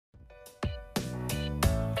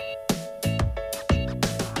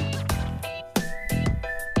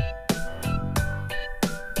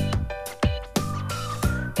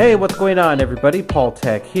Hey, what's going on everybody? Paul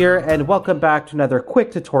Tech here, and welcome back to another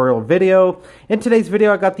quick tutorial video. In today's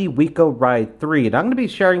video I got the Wiko Ride 3, and I'm going to be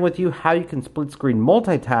sharing with you how you can split screen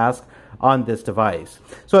multitask on this device.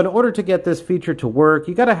 So in order to get this feature to work,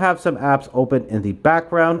 you got to have some apps open in the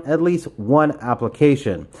background, at least one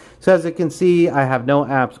application. So as you can see, I have no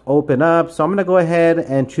apps open up, so I'm going to go ahead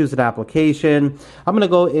and choose an application. I'm going to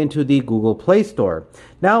go into the Google Play Store.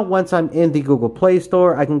 Now once I'm in the Google Play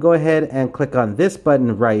Store, I can go ahead and click on this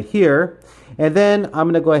button right here, and then I'm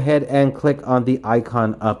going to go ahead and click on the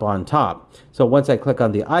icon up on top. So once I click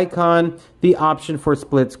on the icon, the option for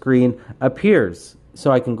split screen appears. So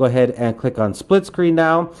I can go ahead and click on split screen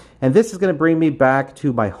now, and this is going to bring me back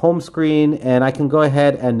to my home screen, and I can go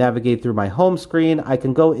ahead and navigate through my home screen. I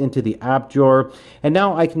can go into the app drawer, and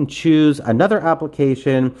now I can choose another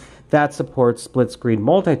application that supports split screen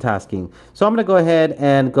multitasking. So I'm going to go ahead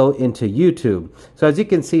and go into YouTube. So as you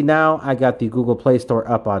can see now, I got the Google Play Store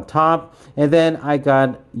up on top, and then I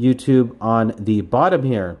got YouTube on the bottom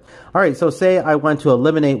here. All right, so say I want to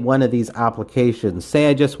eliminate one of these applications. Say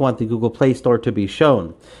I just want the Google Play Store to be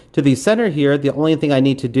shown. To the center here, the only thing I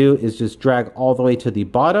need to do is just drag all the way to the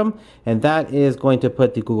bottom, and that is going to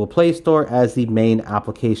put the Google Play Store as the main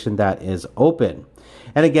application that is open.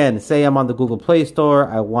 And again, say I'm on the Google Play Store,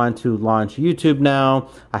 I want to launch YouTube now,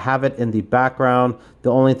 I have it in the background.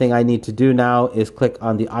 The only thing I need to do now is click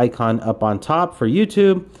on the icon up on top for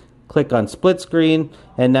YouTube, click on split screen,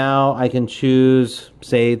 and now I can choose,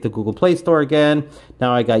 say, the Google Play Store again.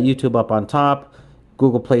 Now I got YouTube up on top,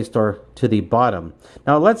 Google Play Store to the bottom.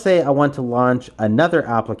 Now let's say I want to launch another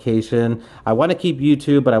application. I want to keep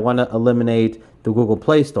YouTube, but I want to eliminate the Google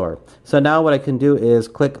Play Store. So now what I can do is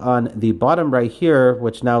click on the bottom right here,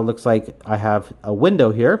 which now looks like I have a window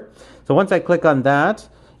here. So once I click on that,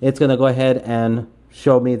 it's going to go ahead and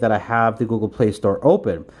show me that I have the Google Play Store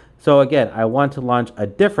open. So again, I want to launch a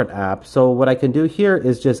different app. So what I can do here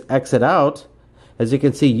is just exit out. As you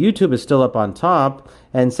can see, YouTube is still up on top.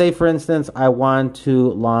 And say, for instance, I want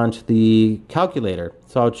to launch the calculator.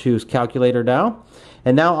 So I'll choose calculator now.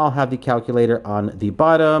 And now I'll have the calculator on the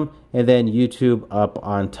bottom and then YouTube up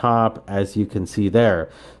on top, as you can see there.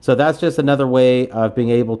 So that's just another way of being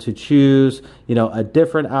able to choose, a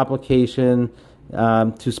different application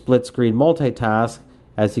to split screen multitask.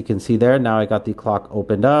 As you can see there, now I got the clock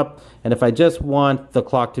opened up. And if I just want the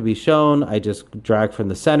clock to be shown, I just drag from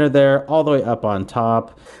the center there all the way up on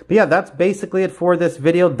top. But yeah, that's basically it for this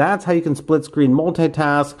video. That's how you can split screen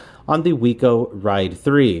multitask on the Wiko Ride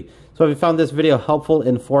 3. So if you found this video helpful,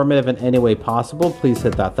 informative in any way possible, please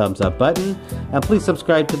hit that thumbs up button. And please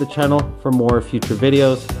subscribe to the channel for more future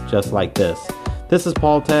videos just like this. This is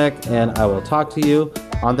Paul Tech, and I will talk to you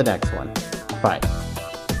on the next one. Bye.